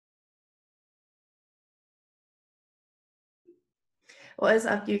What is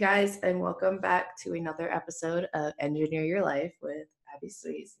up, you guys, and welcome back to another episode of Engineer Your Life with Abby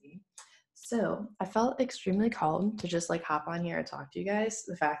Swayze. So, I felt extremely called to just hop on here and talk to you guys.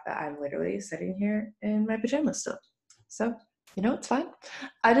 The fact that I'm literally sitting here in my pajamas still. So, it's fine.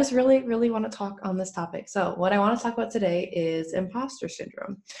 I just really want to talk on this topic. So, what I want to talk about today is imposter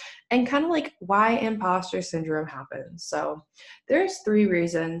syndrome and kind of why imposter syndrome happens. So, there's 3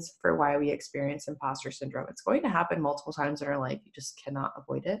 reasons for why we experience imposter syndrome. It's going to happen multiple times in our life. You just cannot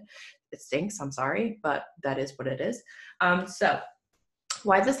avoid it. It stinks. I'm sorry, but that is what it is. So,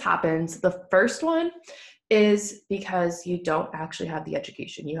 why this happens, the first one is because you don't actually have the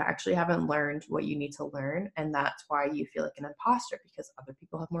education. You actually haven't learned what you need to learn, and that's why you feel like an imposter, because other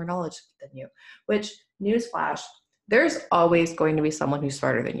people have more knowledge than you. Which, newsflash, there's always going to be someone who's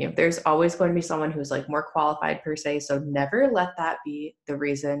smarter than you. There's always going to be someone who's more qualified per se, so never let that be the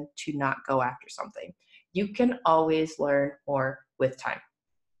reason to not go after something. You can always learn more with time.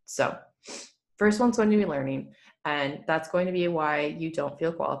 So, first one's going to be learning. And that's going to be why you don't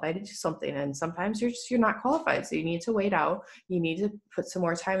feel qualified to do something. And sometimes you're not qualified. So you need to wait out. You need to put some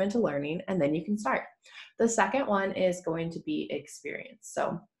more time into learning, and then you can start. The second one is going to be experience.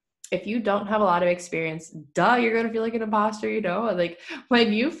 So if you don't have a lot of experience, you're going to feel like an imposter,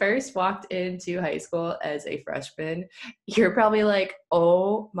 when you first walked into high school as a freshman, you're probably like,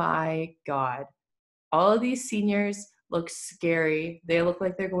 oh my God, all of these seniors look scary. They look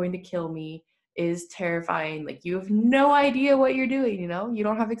like they're going to kill me. Is terrifying. You have no idea what you're doing, you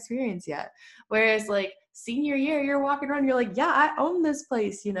don't have experience yet. Whereas senior year, you're walking around, you're like, yeah, I own this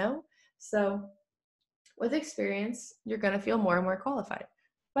place, So with experience, you're going to feel more and more qualified.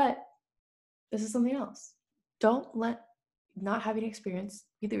 But this is something else. Don't let not having experience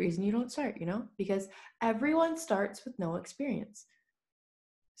be the reason you don't start, because everyone starts with no experience.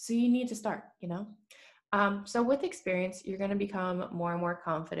 So you need to start, So with experience, you're going to become more and more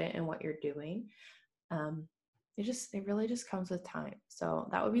confident in what you're doing. It really just comes with time. So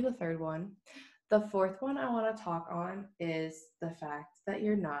that would be the third one. The fourth one I want to talk on is the fact that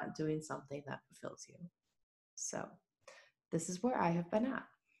you're not doing something that fulfills you. So this is where I have been at.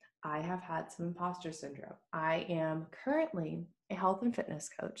 I have had some imposter syndrome. I am currently a health and fitness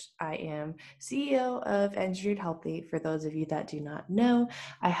coach. I am CEO of Engineered Healthy. For those of you that do not know,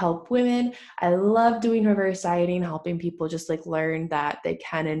 I help women. I love doing reverse dieting, helping people just learn that they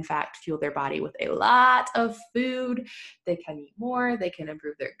can in fact fuel their body with a lot of food. They can eat more, they can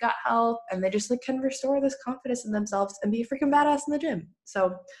improve their gut health, and they just can restore this confidence in themselves and be a freaking badass in the gym.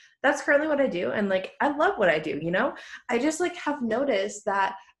 So that's currently what I do. And I love what I do, I just have noticed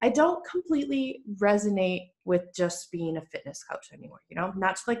that I don't completely resonate with just being a fitness coach anymore,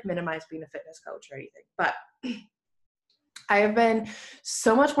 not to minimize being a fitness coach or anything, but I have been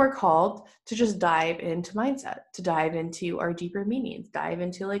so much more called to just dive into mindset, to dive into our deeper meanings, dive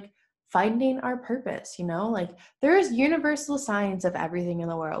into finding our purpose, there is universal signs of everything in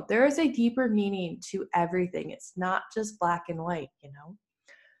the world. There is a deeper meaning to everything. It's not just black and white,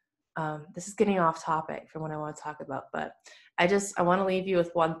 This is getting off topic from what I want to talk about, but I want to leave you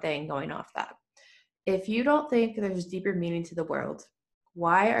with one thing going off that. If you don't think there's deeper meaning to the world,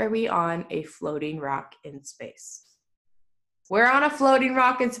 why are we on a floating rock in space? We're on a floating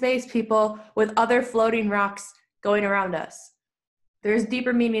rock in space, people, with other floating rocks going around us. There's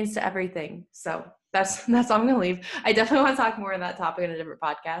deeper meanings to everything. So that's all I'm going to leave. I definitely want to talk more on that topic in a different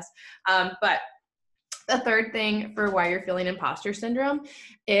podcast. But the third thing for why you're feeling imposter syndrome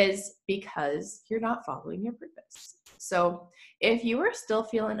is because you're not following your purpose. So if you are still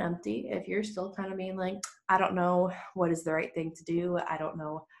feeling empty, if you're still kind of being I don't know what is the right thing to do, I don't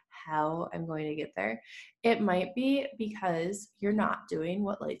know how I'm going to get there, it might be because you're not doing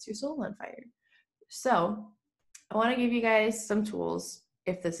what lights your soul on fire. So I want to give you guys some tools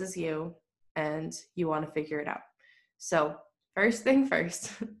if this is you and you want to figure it out. So first thing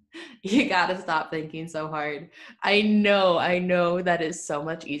first, you got to stop thinking so hard. I know that is so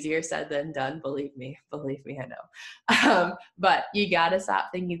much easier said than done. Believe me, I know. But you got to stop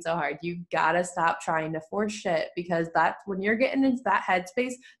thinking so hard. You got to stop trying to force shit, because that's when you're getting into that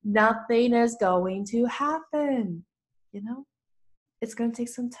headspace, nothing is going to happen. It's going to take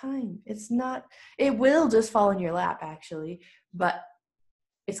some time. It will just fall in your lap actually, but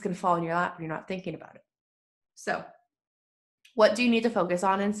it's going to fall in your lap when you're not thinking about it. So what do you need to focus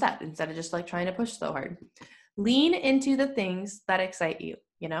on instead of just trying to push so hard? Lean into the things that excite you,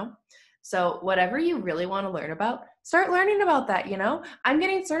 So whatever you really want to learn about, start learning about that, I'm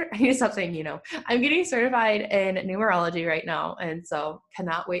getting I need to stop saying, I'm getting certified in numerology right now. And so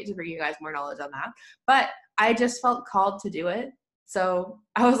cannot wait to bring you guys more knowledge on that. But I just felt called to do it. So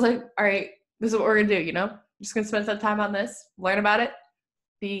I was like, all right, this is what we're going to do, I'm just going to spend some time on this, learn about it,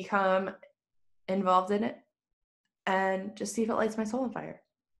 become involved in it, and just see if it lights my soul on fire.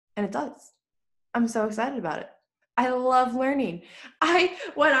 And it does. I'm so excited about it. I love learning.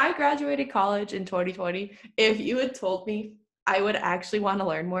 When I graduated college in 2020, if you had told me I would actually want to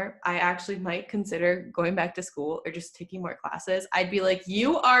learn more, I actually might consider going back to school or just taking more classes, I'd be like,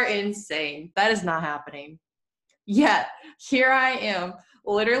 you are insane. That is not happening. Yet, here I am,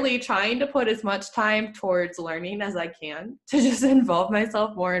 literally trying to put as much time towards learning as I can to just involve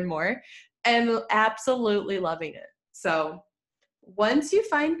myself more and more, and absolutely loving it. So, once you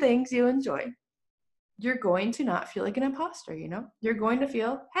find things you enjoy, you're going to not feel like an imposter, you know? You're going to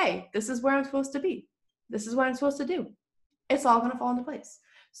feel, hey, this is where I'm supposed to be. This is what I'm supposed to do. It's all going to fall into place.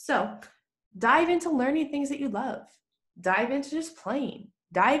 So dive into learning things that you love. Dive into just playing.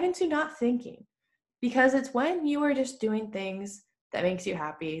 Dive into not thinking. Because it's when you are just doing things that makes you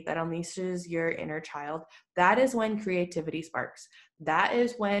happy, that unleashes your inner child, that is when creativity sparks. That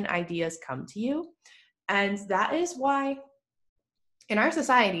is when ideas come to you. And that is why in our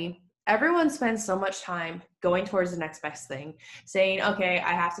society, everyone spends so much time going towards the next best thing, saying, okay,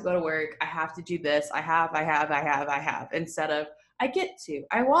 I have to go to work, I have to do this, I have, instead of I get to,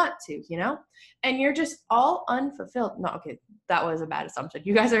 I want to, you know? And you're just all unfulfilled. No, okay, that was a bad assumption.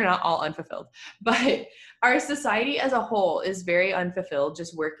 You guys are not all unfulfilled, but our society as a whole is very unfulfilled,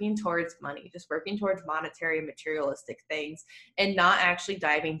 just working towards money, just working towards monetary, materialistic things, and not actually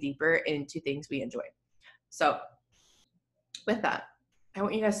diving deeper into things we enjoy. So with that, I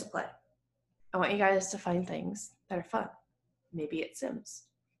want you guys to play. I want you guys to find things that are fun. Maybe it's Sims.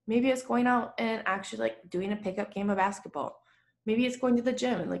 Maybe it's going out and actually like doing a pickup game of basketball. Maybe it's going to the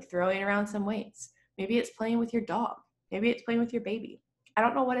gym and like throwing around some weights. Maybe it's playing with your dog. Maybe it's playing with your baby. I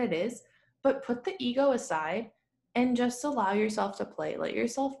don't know what it is, but put the ego aside and just allow yourself to play. Let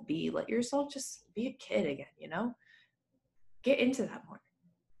yourself be. Let yourself just be a kid again, you know? Get into that more.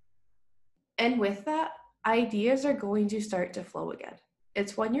 And with that, ideas are going to start to flow again.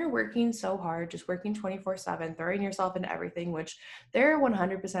 It's when you're working so hard, just working 24/7, throwing yourself into everything, which there are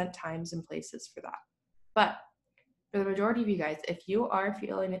 100% times and places for that. But for the majority of you guys, if you are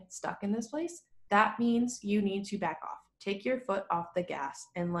feeling it stuck in this place, that means you need to back off. Take your foot off the gas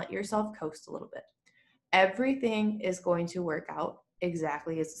and let yourself coast a little bit. Everything is going to work out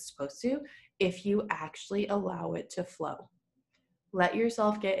exactly as it's supposed to if you actually allow it to flow. Let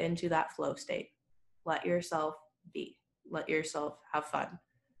yourself get into that flow state. Let yourself be. Let yourself have fun.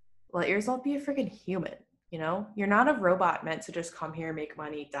 Let yourself be a freaking human. You know, you're not a robot meant to just come here, make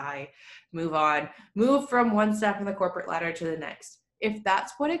money, die, move on, move from one step in the corporate ladder to the next. If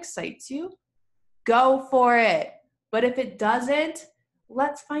that's what excites you, go for it. But if it doesn't,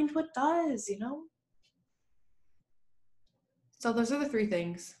 let's find what does, you know? So those are the three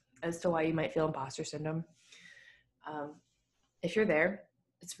things as to why you might feel imposter syndrome. If you're there,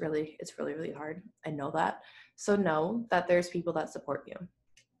 it's really, really hard. I know that. So know that there's people that support you.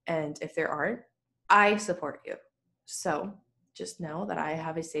 And if there aren't, I support you. So just know that I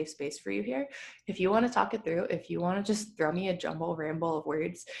have a safe space for you here. If you want to talk it through, if you want to just throw me a jumble ramble of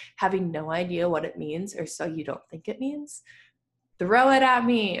words, having no idea what it means or so you don't think it means, throw it at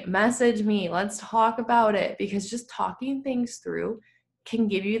me, message me, let's talk about it, because just talking things through can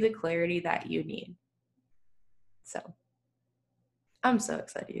give you the clarity that you need. So I'm so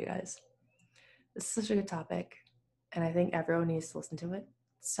excited, you guys. This is such a good topic, and I think everyone needs to listen to it.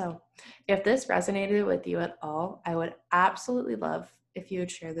 So if this resonated with you at all, I would absolutely love if you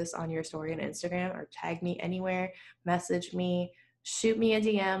would share this on your story on Instagram or tag me anywhere, message me, shoot me a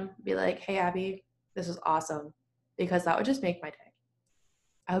DM, be like, hey, Abby, this was awesome, because that would just make my day.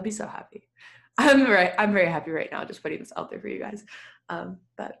 I would be so happy. I'm very happy right now just putting this out there for you guys.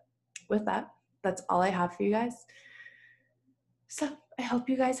 But with that, that's all I have for you guys. So I hope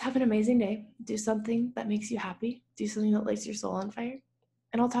you guys have an amazing day. Do something that makes you happy. Do something that lights your soul on fire.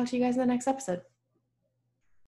 And I'll talk to you guys in the next episode.